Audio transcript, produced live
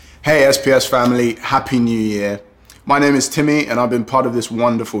Hey SPS family, Happy New Year. My name is Timmy and I've been part of this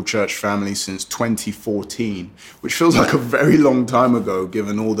wonderful church family since 2014, which feels like a very long time ago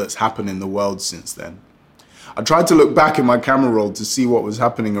given all that's happened in the world since then. I tried to look back in my camera roll to see what was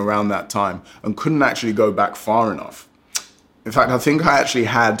happening around that time and couldn't actually go back far enough. In fact, I think I actually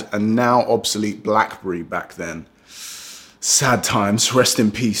had a now obsolete BlackBerry back then. Sad times, rest in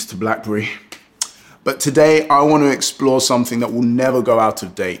peace to BlackBerry. But today I want to explore something that will never go out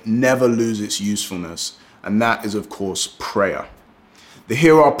of date, never lose its usefulness, and that is of course prayer. The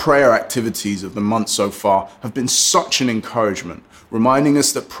Hear Our Prayer activities of the month so far have been such an encouragement, reminding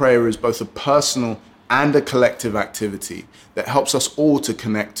us that prayer is both a personal and a collective activity that helps us all to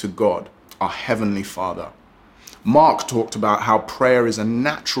connect to God, our Heavenly Father. Mark talked about how prayer is a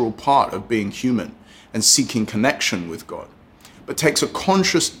natural part of being human and seeking connection with God, but takes a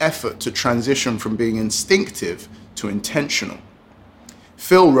conscious effort to transition from being instinctive to intentional.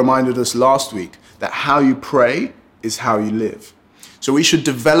 Phil reminded us last week that how you pray is how you live. So we should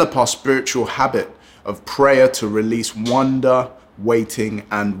develop our spiritual habit of prayer to release wonder, waiting,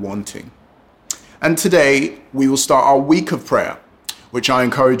 and wanting. And today we will start our week of prayer, which I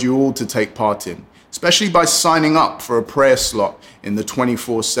encourage you all to take part in, especially by signing up for a prayer slot in the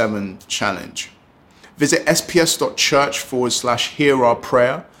 24/7 challenge. Visit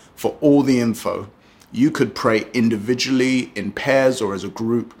sps.church/hearourprayer for all the info. You could pray individually, in pairs, or as a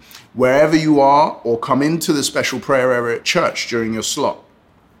group, wherever you are, or come into the special prayer area at church during your slot.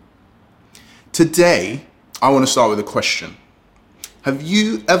 Today, I want to start with a question. Have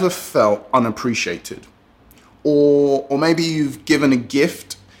you ever felt unappreciated? Or maybe you've given a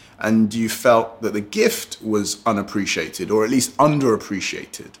gift and you felt that the gift was unappreciated, or at least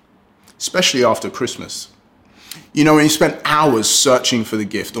underappreciated, especially after Christmas. You know, when you spent hours searching for the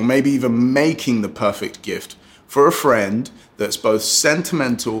gift, or maybe even making the perfect gift for a friend that's both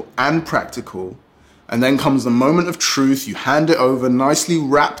sentimental and practical, and then comes the moment of truth, you hand it over nicely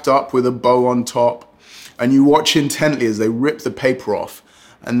wrapped up with a bow on top, and you watch intently as they rip the paper off,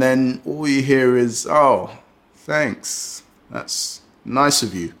 and then all you hear is, "Oh, thanks, that's nice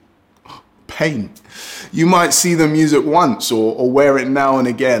of you." Pain. You might see them use it once or wear it now and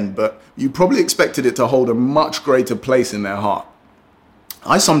again, but you probably expected it to hold a much greater place in their heart.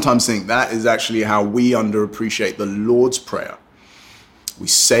 I sometimes think that is actually how we underappreciate the Lord's Prayer. We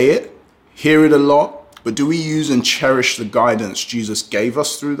say it, hear it a lot, but do we use and cherish the guidance Jesus gave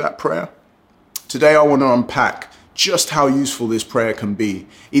us through that prayer? Today I want to unpack just how useful this prayer can be,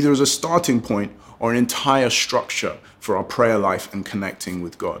 either as a starting point or an entire structure for our prayer life and connecting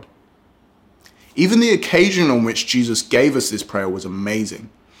with God. Even the occasion on which Jesus gave us this prayer was amazing.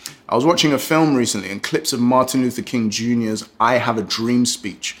 I was watching a film recently and clips of Martin Luther King Jr.'s "I Have a Dream"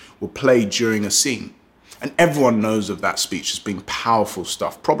 speech were played during a scene. And everyone knows of that speech as being powerful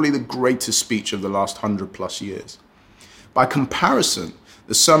stuff, probably the greatest speech of the last 100+ years. By comparison,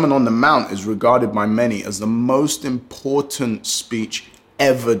 the Sermon on the Mount is regarded by many as the most important speech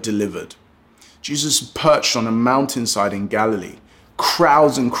ever delivered. Jesus perched on a mountainside in Galilee,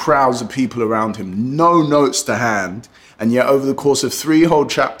 crowds and crowds of people around him, no notes to hand, and yet over the course of 3 whole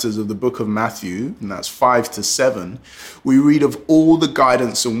chapters of the book of Matthew, and that's 5 to 7, we read of all the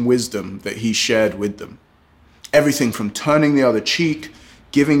guidance and wisdom that he shared with them. Everything from turning the other cheek,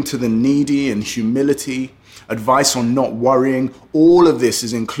 giving to the needy, and humility, advice on not worrying, all of this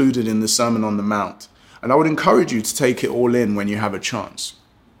is included in the Sermon on the Mount. And I would encourage you to take it all in when you have a chance.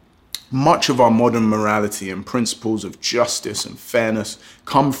 Much of our modern morality and principles of justice and fairness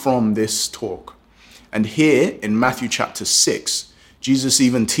come from this talk. And here in Matthew chapter 6, Jesus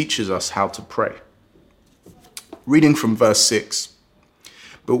even teaches us how to pray. Reading from verse 6,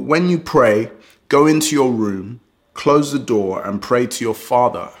 "But when you pray, go into your room, close the door, and pray to your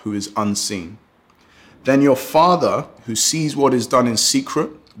Father who is unseen. Then your Father who sees what is done in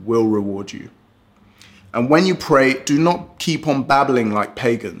secret will reward you. And when you pray, do not keep on babbling like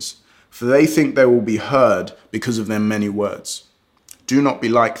pagans, for they think they will be heard because of their many words. Do not be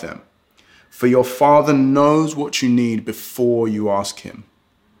like them, for your Father knows what you need before you ask him."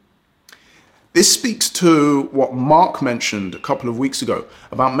 This speaks to what Mark mentioned a couple of weeks ago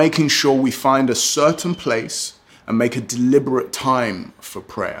about making sure we find a certain place and make a deliberate time for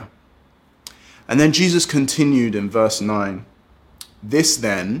prayer. And then Jesus continued in verse 9, "This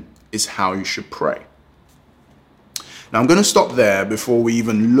then is how you should pray." Now I'm going to stop there before we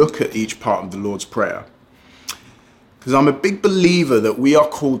even look at each part of the Lord's Prayer, because I'm a big believer that we are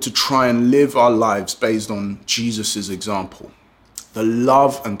called to try and live our lives based on Jesus' example. The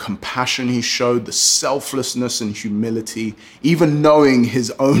love and compassion he showed, the selflessness and humility, even knowing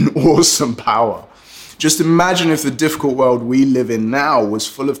his own awesome power. Just imagine if the difficult world we live in now was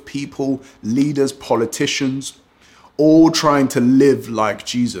full of people, leaders, politicians, all trying to live like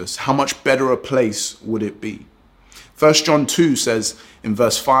Jesus. How much better a place would it be? 1 John 2 says in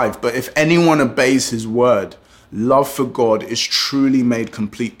verse 5, "But if anyone obeys his word, love for God is truly made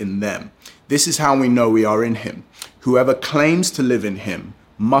complete in them. This is how we know we are in him. Whoever claims to live in him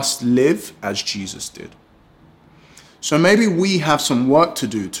must live as Jesus did." So maybe we have some work to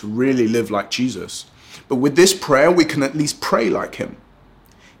do to really live like Jesus. But with this prayer, we can at least pray like him.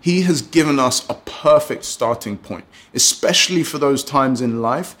 He has given us a perfect starting point, especially for those times in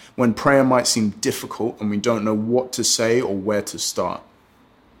life when prayer might seem difficult and we don't know what to say or where to start.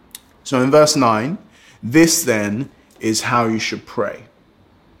 So in verse 9, this then is how you should pray.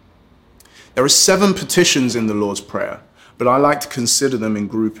 There are 7 petitions in the Lord's Prayer, but I like to consider them in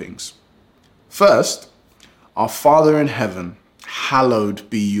groupings. First, our Father in heaven, hallowed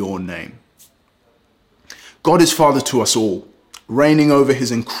be your name. God is Father to us all, reigning over his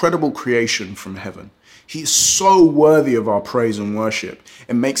incredible creation from heaven. He is so worthy of our praise and worship.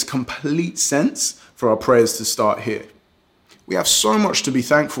 It makes complete sense for our prayers to start here. We have so much to be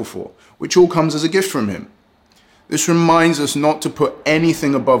thankful for, which all comes as a gift from him. This reminds us not to put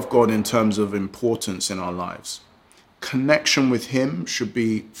anything above God in terms of importance in our lives. Connection with him should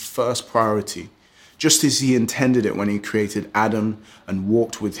be first priority, just as he intended it when he created Adam and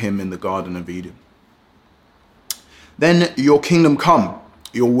walked with him in the Garden of Eden. Then your kingdom come,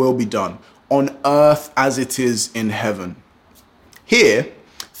 your will be done, on earth as it is in heaven. Here,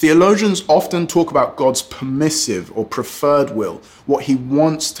 theologians often talk about God's permissive or preferred will, what he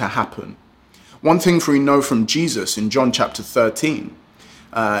wants to happen. One thing we know from Jesus in John chapter 13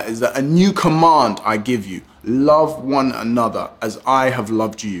 is that a new command I give you, love one another as I have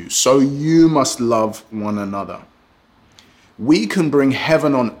loved you, so you must love one another. We can bring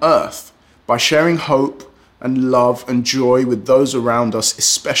heaven on earth by sharing hope and love and joy with those around us,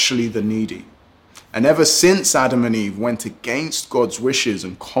 especially the needy. And ever since Adam and Eve went against God's wishes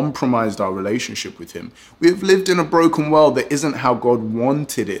and compromised our relationship with him, we have lived in a broken world that isn't how God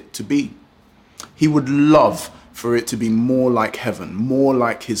wanted it to be. He would love for it to be more like heaven, more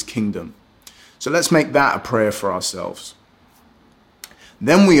like his kingdom. So let's make that a prayer for ourselves.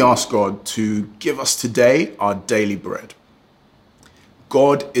 Then we ask God to give us today our daily bread.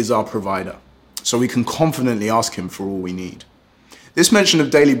 God is our provider, so we can confidently ask him for all we need. This mention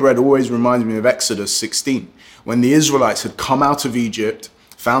of daily bread always reminds me of Exodus 16, when the Israelites had come out of Egypt,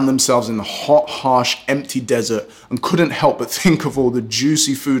 found themselves in the hot, harsh, empty desert, and couldn't help but think of all the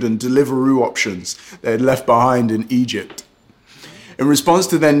juicy food and Deliveroo options they had left behind in Egypt. In response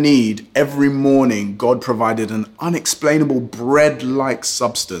to their need, every morning God provided an unexplainable bread-like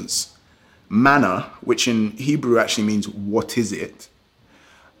substance, manna, which in Hebrew actually means "what is it?"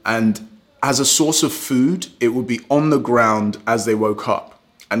 And as a source of food, it would be on the ground as they woke up,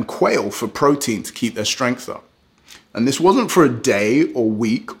 and quail for protein to keep their strength up. And this wasn't for a day or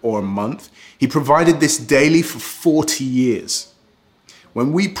week or a month. He provided this daily for 40 years.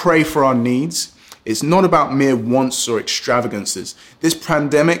 When we pray for our needs, it's not about mere wants or extravagances. This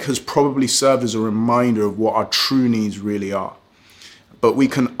pandemic has probably served as a reminder of what our true needs really are. But we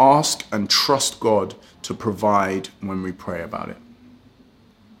can ask and trust God to provide when we pray about it.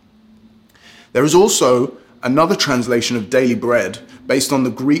 There is also another translation of daily bread based on the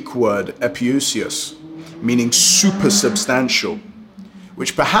Greek word epiousios, meaning supersubstantial,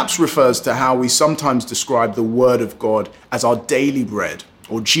 which perhaps refers to how we sometimes describe the word of God as our daily bread,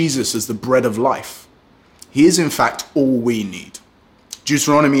 or Jesus as the bread of life. He is in fact all we need.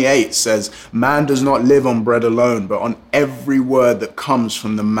 Deuteronomy 8 says, "Man does not live on bread alone, but on every word that comes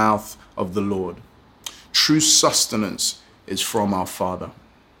from the mouth of the Lord." True sustenance is from our Father.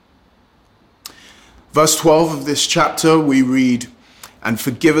 Verse 12 of this chapter, we read, "And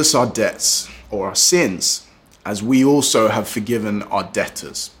forgive us our debts," or our sins, as we also have forgiven our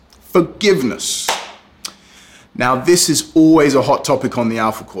debtors. Forgiveness. Now, this is always a hot topic on the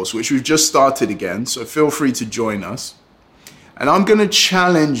Alpha Course, which we've just started again, so feel free to join us. And I'm going to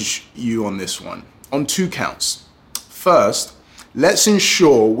challenge you on this one, on 2 counts. First, let's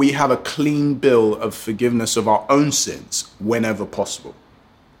ensure we have a clean bill of forgiveness of our own sins whenever possible.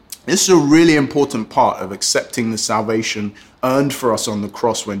 This is a really important part of accepting the salvation earned for us on the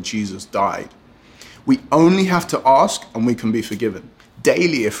cross when Jesus died. We only have to ask and we can be forgiven,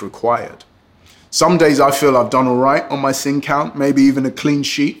 daily if required. Some days I feel I've done all right on my sin count, maybe even a clean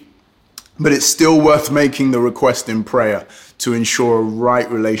sheet, but it's still worth making the request in prayer to ensure a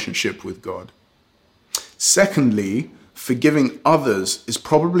right relationship with God. Secondly, forgiving others is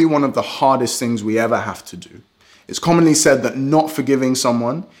probably one of the hardest things we ever have to do. It's commonly said that not forgiving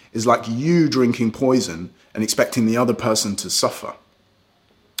someone is like you drinking poison and expecting the other person to suffer.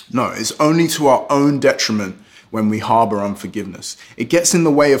 No, it's only to our own detriment when we harbor unforgiveness. It gets in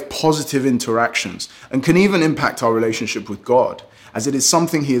the way of positive interactions and can even impact our relationship with God, as it is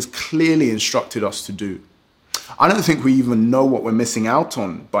something he has clearly instructed us to do. I don't think we even know what we're missing out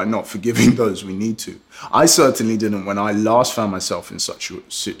on by not forgiving those we need to. I certainly didn't when I last found myself in such a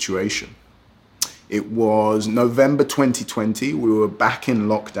situation. It was November 2020. We were back in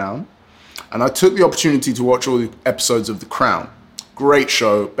lockdown, and I took the opportunity to watch all the episodes of The Crown. Great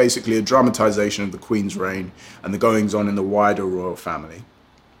show, basically a dramatization of the Queen's reign and the goings-on in the wider royal family.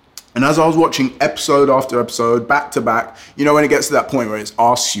 And as I was watching episode after episode, back to back, you know when it gets to that point where it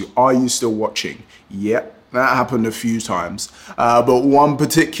asks you, are you still watching? Yep, that happened a few times. But one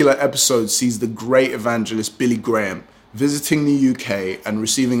particular episode sees the great evangelist Billy Graham visiting the UK and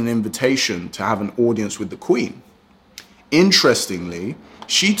receiving an invitation to have an audience with the Queen. Interestingly,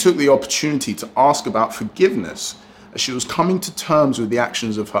 she took the opportunity to ask about forgiveness as she was coming to terms with the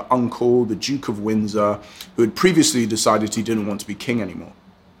actions of her uncle, the Duke of Windsor, who had previously decided he didn't want to be king anymore.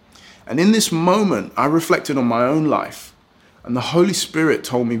 And in this moment, I reflected on my own life, and the Holy Spirit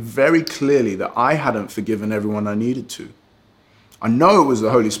told me very clearly that I hadn't forgiven everyone I needed to. I know it was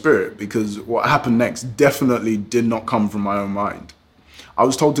the Holy Spirit because what happened next definitely did not come from my own mind. I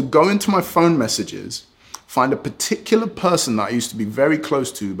was told to go into my phone messages, find a particular person that I used to be very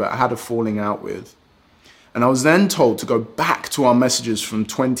close to but I had a falling out with. And I was then told to go back to our messages from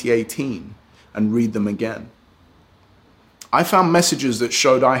 2018 and read them again. I found messages that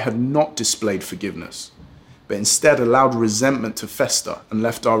showed I had not displayed forgiveness, but instead allowed resentment to fester and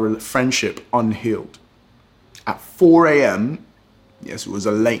left our friendship unhealed. At 4 a.m., yes, it was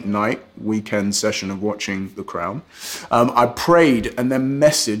a late night weekend session of watching The Crown, I prayed and then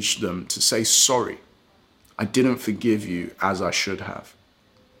messaged them to say sorry. I didn't forgive you as I should have.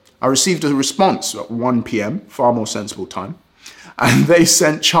 I received a response at 1 p.m., far more sensible time, and they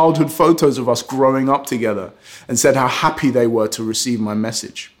sent childhood photos of us growing up together and said how happy they were to receive my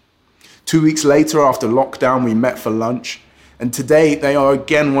message. 2 weeks later, after lockdown, we met for lunch, and today they are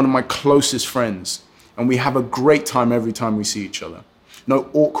again one of my closest friends, and we have a great time every time we see each other.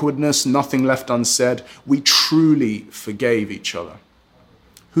 No awkwardness, nothing left unsaid. We truly forgave each other.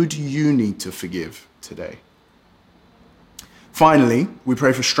 Who do you need to forgive today? Finally, we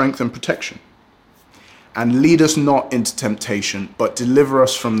pray for strength and protection. And lead us not into temptation, but deliver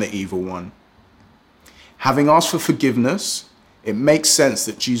us from the evil one. Having asked for forgiveness, it makes sense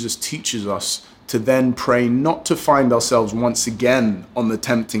that Jesus teaches us to then pray not to find ourselves once again on the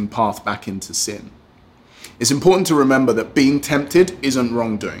tempting path back into sin. It's important to remember that being tempted isn't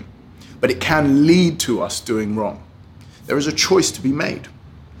wrongdoing, but it can lead to us doing wrong. There is a choice to be made.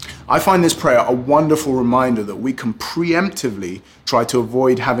 I find this prayer a wonderful reminder that we can preemptively try to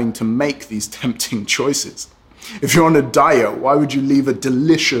avoid having to make these tempting choices. If you're on a diet, why would you leave a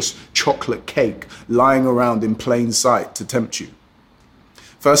delicious chocolate cake lying around in plain sight to tempt you?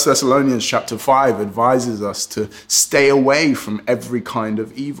 1 Thessalonians chapter 5 advises us to stay away from every kind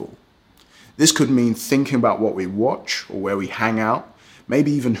of evil. This could mean thinking about what we watch or where we hang out,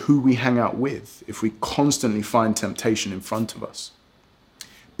 maybe even who we hang out with, if we constantly find temptation in front of us.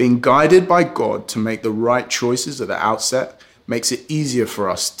 Being guided by God to make the right choices at the outset makes it easier for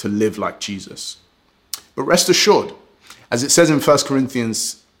us to live like Jesus. But rest assured, as it says in 1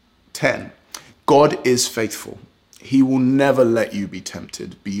 Corinthians 10, God is faithful. He will never let you be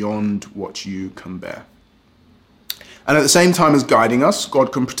tempted beyond what you can bear. And at the same time as guiding us,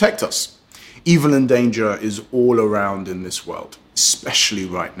 God can protect us. Evil and danger is all around in this world, especially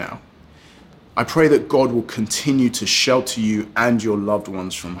right now. I pray that God will continue to shelter you and your loved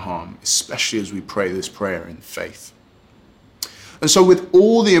ones from harm, especially as we pray this prayer in faith. And so with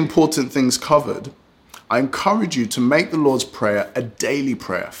all the important things covered, I encourage you to make the Lord's Prayer a daily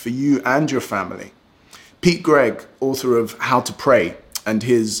prayer for you and your family. Pete Greig, author of How to Pray, and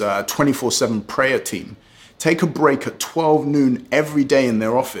his 24/7 prayer team, take a break at 12 noon every day in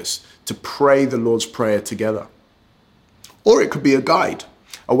their office to pray the Lord's Prayer together. Or it could be a guide,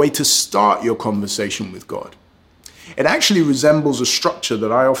 a way to start your conversation with God. It actually resembles a structure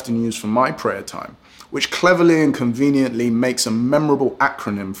that I often use for my prayer time, which cleverly and conveniently makes a memorable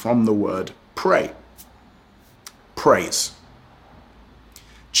acronym from the word pray. Praise.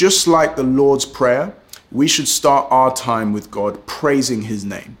 Just like the Lord's Prayer, we should start our time with God praising his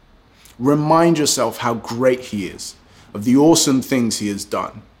name. Remind yourself how great he is, of the awesome things he has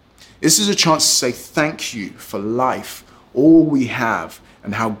done. This is a chance to say thank you for life, all we have,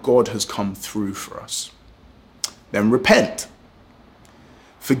 and how God has come through for us. Then repent.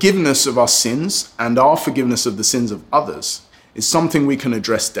 Forgiveness of our sins and our forgiveness of the sins of others is something we can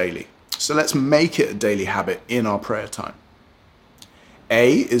address daily. So let's make it a daily habit in our prayer time.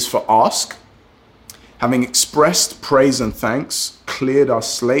 A is for ask. Having expressed praise and thanks, cleared our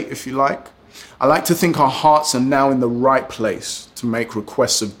slate, if you like, I like to think our hearts are now in the right place to make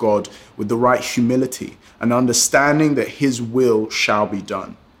requests of God with the right humility and understanding that His will shall be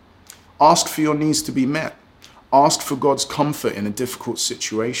done. Ask for your needs to be met. Ask for God's comfort in a difficult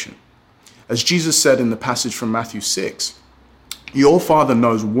situation. As Jesus said in the passage from Matthew 6, your Father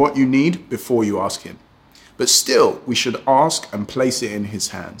knows what you need before you ask Him. But still, we should ask and place it in His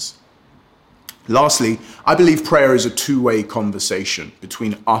hands. Lastly, I believe prayer is a two-way conversation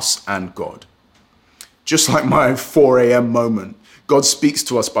between us and God. Just like my 4 a.m. moment, God speaks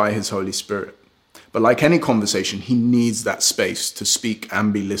to us by His Holy Spirit. But like any conversation, He needs that space to speak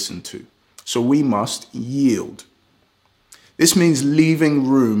and be listened to. So we must yield. This means leaving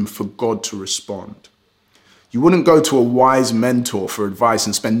room for God to respond. You wouldn't go to a wise mentor for advice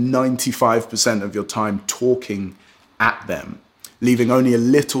and spend 95% of your time talking at them, leaving only a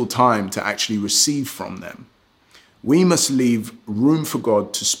little time to actually receive from them. We must leave room for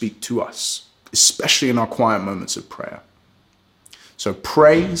God to speak to us, especially in our quiet moments of prayer. So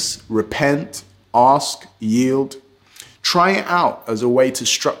praise, repent, ask, yield. Try it out as a way to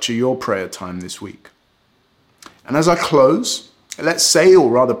structure your prayer time this week. And as I close, let's say, or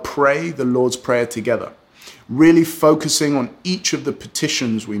rather pray, the Lord's Prayer together, really focusing on each of the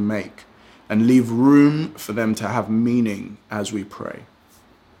petitions we make and leave room for them to have meaning as we pray.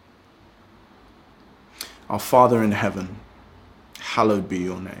 Our Father in heaven, hallowed be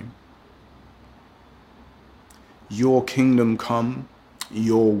your name. Your kingdom come,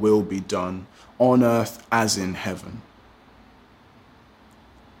 your will be done, on earth as in heaven.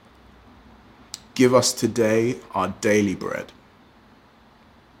 Give us today our daily bread.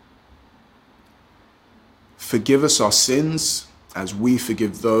 Forgive us our sins as we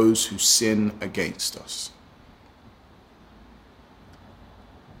forgive those who sin against us.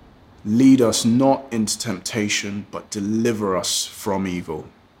 Lead us not into temptation, but deliver us from evil.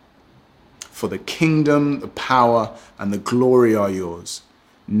 For the kingdom, the power, and the glory are yours,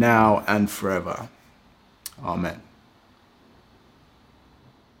 now and forever. Amen.